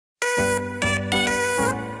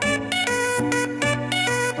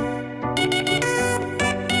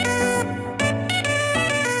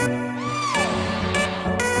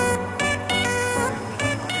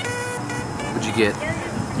get?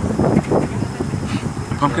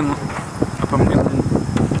 A pumpkin.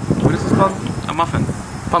 What is this called? A muffin.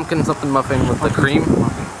 Pumpkin something muffin with the cream. I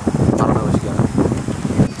don't know what you got.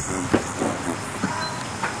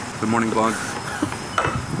 The morning vlog.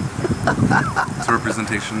 It's a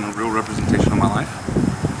representation, a real representation of my life.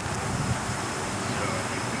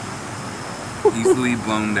 Easily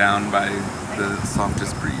blown down by the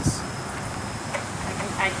softest breeze.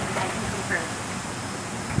 I can confirm.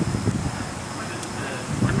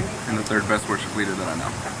 And the third best worship leader that I know.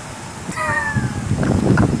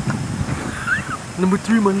 Number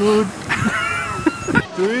 3, my lord.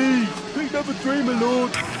 3! Pick number 3, my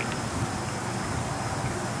lord!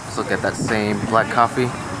 Let's look at that same black coffee.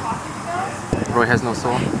 Roy has no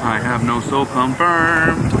soul. I have no soul,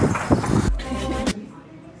 confirmed.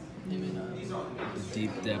 The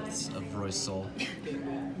deep depths of Roy's soul.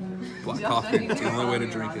 Black coffee. It's the only way to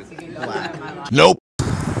drink it. Black. Nope!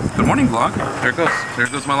 Good morning, vlog. There it goes. There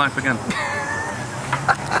goes my life again.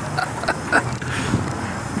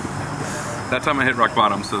 That time I hit rock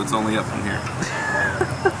bottom, so it's only up from here.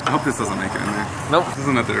 I hope this doesn't make it in there. Nope. This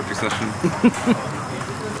isn't a therapy session.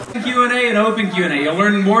 Q&A and open Q&A. You'll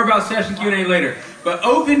learn more about session Q&A later. But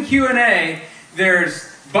open Q&A, there's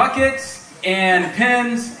buckets and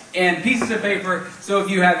pens and pieces of paper. So if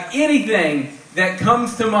you have anything that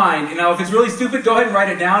comes to mind, you know, if it's really stupid, go ahead and write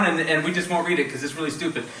it down, and we just won't read it because it's really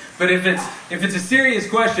stupid. But if it's a serious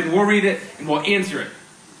question, we'll read it and we'll answer it.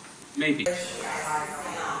 Maybe.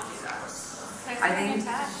 I think.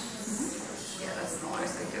 Yeah, that's the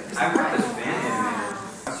worst thing to do. I brought this band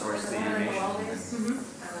animator. Source the animation.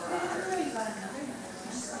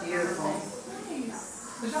 Beautiful.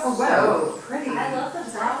 Oh wow, pretty. I love the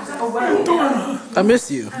flowers. Oh wow. I miss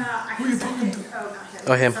you. Who are you talking to?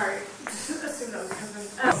 Oh, him. Sorry.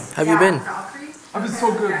 Have you been? I've been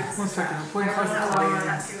so good. 1 second, I'm playing Clash of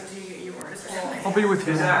Clans. I'll be with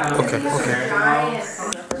you. Okay, okay.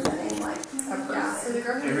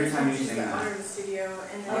 Every time you sing that.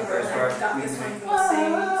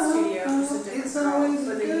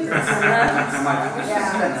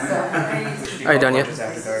 Are you done yet?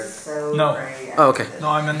 No. Oh, okay. No,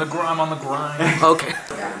 I'm on the grind. Okay.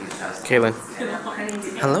 Kaylin.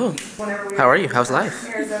 Hello. How are you? How's life?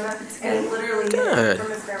 Good.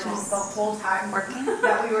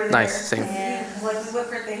 Nice. Same. What is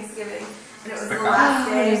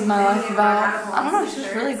my life about? I don't know, it's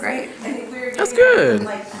just really great. That's good.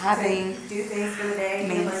 Having me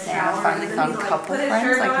and Sam finally found couple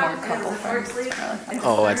friends, like more couple friends. It's really fun.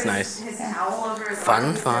 Oh, that's nice.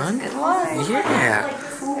 Fun, fun. It was. Yeah.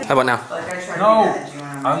 How about now? No,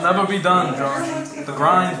 I'll never be done, Josh. The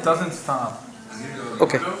grind doesn't stop.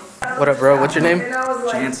 Okay. What up, bro? What's your name?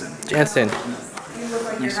 Jansen. Jansen.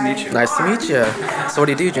 Nice to meet you. Nice to meet you. So what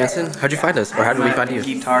do you do, Jansen? How'd you find us? Or how did we find you?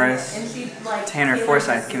 Guitarist Tanner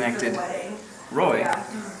Forsyth connected Roy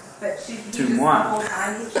to moi.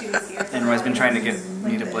 And Roy's been trying to get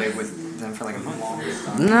me to play with them for like a month.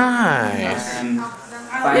 Nice. And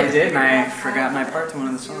finally did, and I forgot my part to one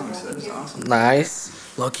of the songs, so it was awesome. Nice.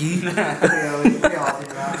 Lucky. I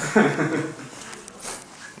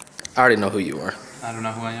already know who you are. I don't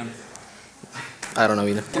know who I am. I don't know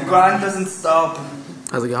either. The grind doesn't stop.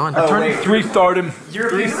 How's it going? I turned 3-starred him.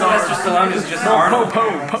 European Sylvester Stallone is just Arnold.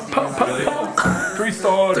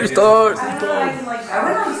 3-starred. 3 stars.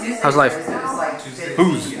 How's life?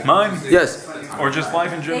 Whose? Mine? Yes. Or just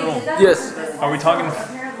life in general? Yes. Are we talking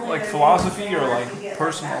like philosophy or like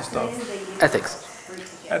personal stuff? Ethics.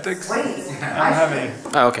 Ethics? I don't have any.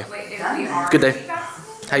 Oh, okay. Good day.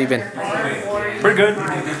 How you been? Pretty good.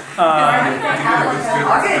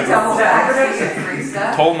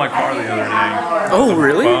 Told my car the other day. Oh,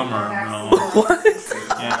 really? Bummer. No. What?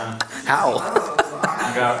 Yeah. How?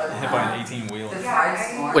 I got hit by an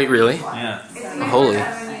 18-wheeler. Wait, really? Yeah. Holy.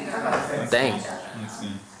 Dang. Let's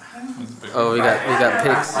see. Oh, we got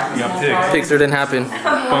pigs. We got pigs. Pixar didn't happen.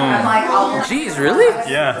 Boom. Jeez, really?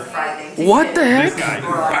 Yeah. What the This heck? guy.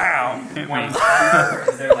 Wow. Hit me.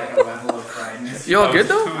 You all good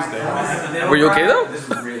though? Tuesday. Were you okay though?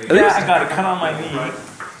 Yeah, I got a cut on my knee.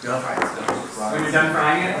 When you're done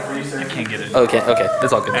frying it, I can't get it. Okay, okay,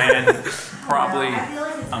 that's all good. And probably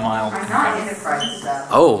a mild concussion.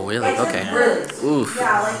 Oh, really? Okay. Oof.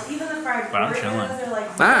 But I'm chilling.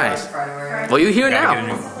 Nice. Well, you're here Gotta now. get a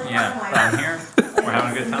new, yeah, but I'm here. We're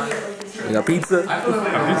having a good time. We got pizza. Got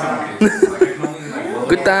pizza.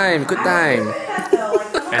 Good time, good time.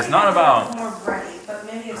 And it's not about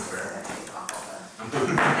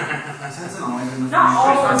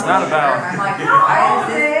It's not about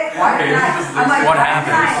what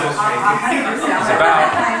happens. It's about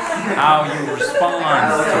how you respond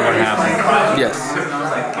to what happens. Yes.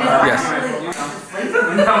 Yes.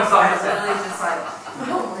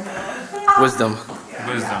 Wisdom.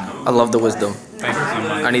 Wisdom. I love the wisdom. Thank you so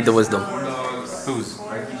much. I need the wisdom. Who's?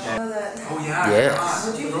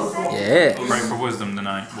 Yes. Yeah. Pray for wisdom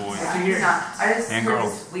tonight, boys. And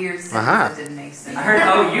girls. Weird sentence Uh-huh. that didn't make sense. I heard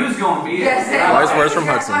OU's gonna be it. Wise words from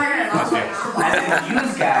Hudson. That's it. I said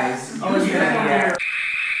use guys. Oh, yeah.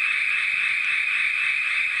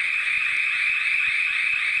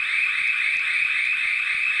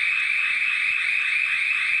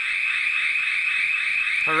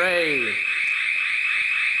 Hooray.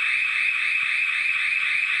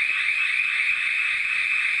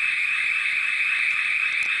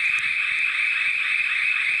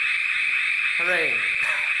 Hooray.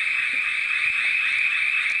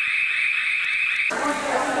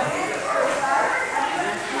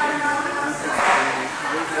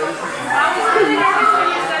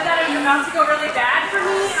 About to go really bad for me.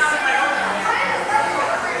 I was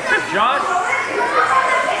like, Josh,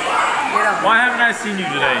 why haven't I seen you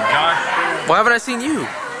today, Josh? Why haven't I seen you?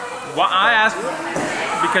 Well, I asked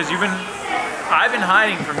because I've been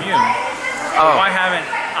hiding from you. Oh. Why haven't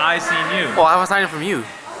I seen you? Well, I was hiding from you.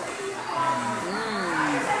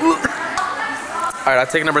 Alright, I'll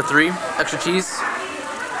take number 3. Extra cheese.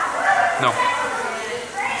 No.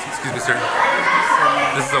 Excuse me, sir.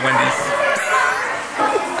 This is a Wendy's.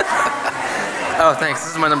 Oh, thanks.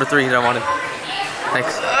 This is my number 3 that I wanted.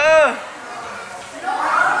 Thanks.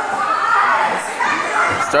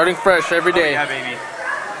 Starting fresh every day. Yeah, baby.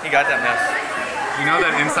 He got that mess. You know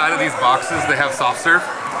that inside of these boxes they have soft serve?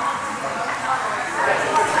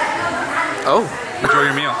 Oh. Enjoy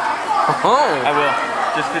your meal. Oh. I will.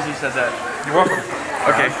 Just because he says that. You're welcome.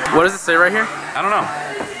 Okay. What does it say right here? I don't know.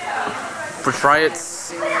 For try it's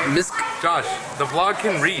misc. Josh, the vlog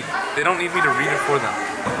can read. They don't need me to read it for them.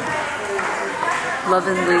 Love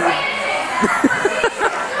and lead.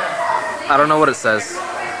 I don't know what it says.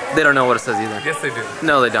 They don't know what it says either. Yes, they do.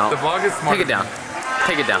 No, they don't. The vlog is smart. Take it down.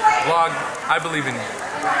 Take it down. Vlog, I believe in you.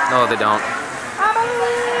 No, they don't.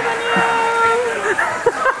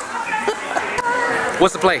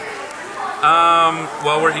 What's the play?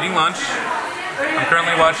 Well, we're eating lunch. I'm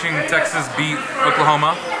currently watching Texas beat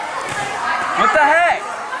Oklahoma. What the heck?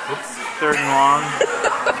 Oops. 3rd and long.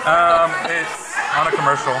 It's on a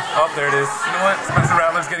commercial. Oh, there it is. You know what? Spencer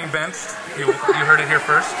Rattler's getting benched. You heard it here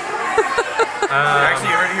first. Actually,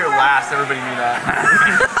 you heard it here last. Everybody knew that.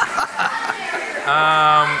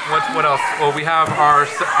 What else? Well, we have our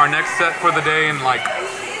next set for the day in like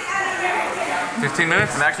 15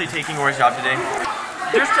 minutes. I'm actually taking Roy's job today.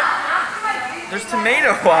 There's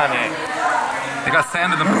tomato on it. They got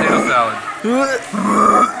sand in the potato salad.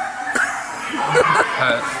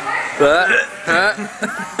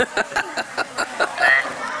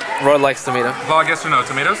 Roy likes tomato. Vlog, yes or no?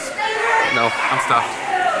 Tomatoes? No. I'm stuffed.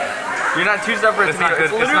 You're not too stuffed for a It's not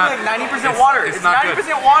tomato. good. It's It's literally not- like 90% water. it's It's not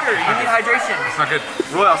 90% good. water. You need hydration. It's not good.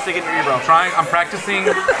 Roy, I'll stick it in your bro. I'm practicing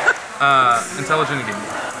intelligent eating.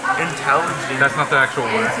 Intelligent. That's not the actual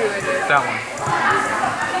word. That one.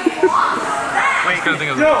 Wait, Just gonna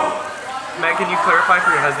think of Matt, can you clarify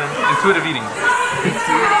for your husband? intuitive eating.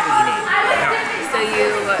 So you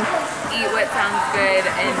eat what sounds good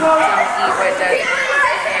and don't eat what doesn't.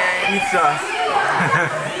 And Pizza.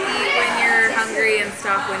 eat when you're hungry and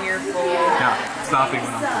stop when you're full. Yeah, stopping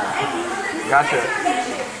when I'm full. Gotcha.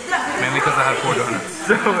 Mainly because I had 4 donuts.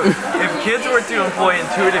 So, if kids were to employ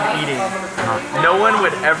intuitive eating, no one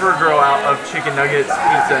would ever grow out of chicken nuggets,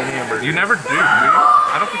 pizza, and hamburgers. You never do, do you?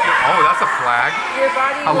 I don't think you. Oh, that's a flag. Your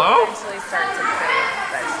body Hello? will eventually start to crave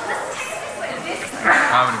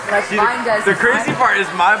vegetables. Mine does. The crazy part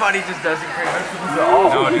is my body just doesn't crave vegetables at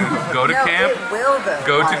all. No, dude. Go to camp. It will though.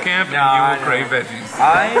 Go to camp and Nah, you I will know. crave veggies.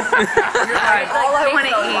 All I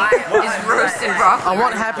want to eat is roasted broccoli. I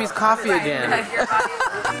want Happy's coffee again. Your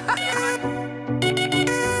body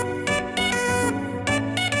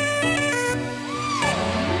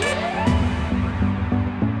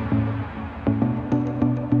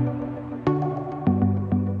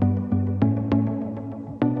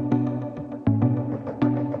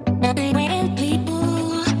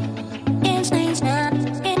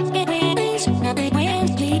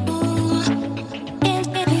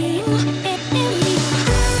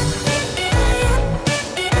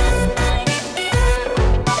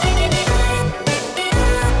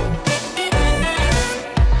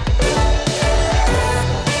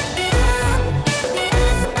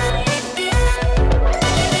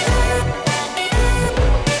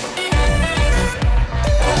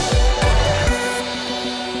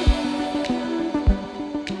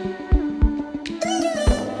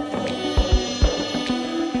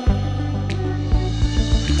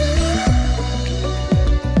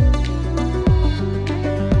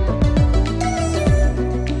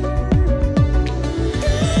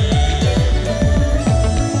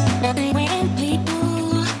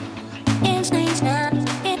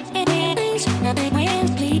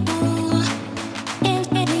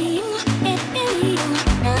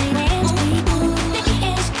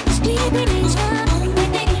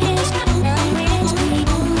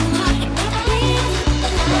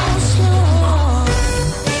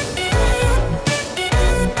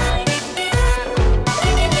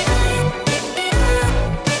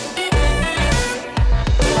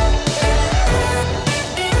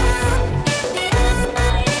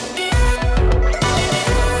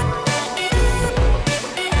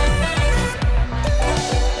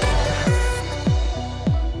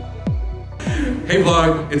Hey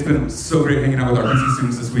vlog, it's been so great hanging out with RPC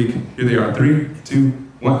students this week. Here they are, 3, 2,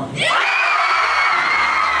 1.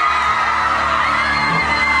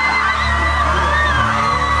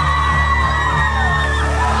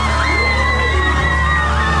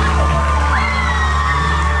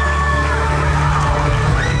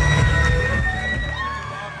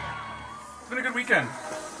 It's been a good weekend.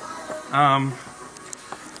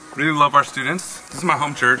 Really love our students. This is my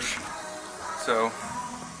home church. So,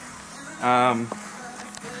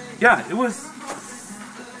 yeah, it was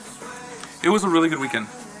a really good weekend.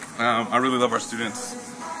 I really love our students.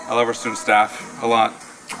 I love our student staff a lot.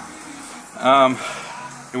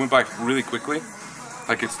 It went by really quickly.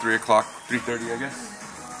 Like it's 3 o'clock, 3:30, I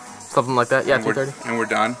guess. Something like that, yeah, 3:30. And we're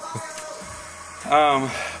done.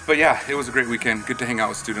 But yeah, it was a great weekend. Good to hang out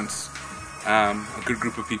with students. A good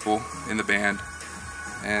group of people in the band.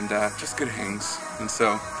 And just good hangs. And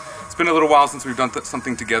so, it's been a little while since we've done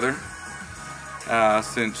something together.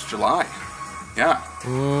 Since July. Yeah.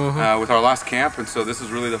 With our last camp, and so this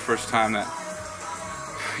is really the first time that,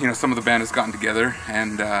 you know, some of the band has gotten together,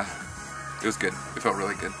 and it was good. It felt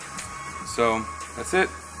really good. So, that's it.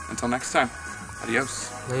 Until next time.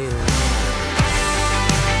 Adios. Later.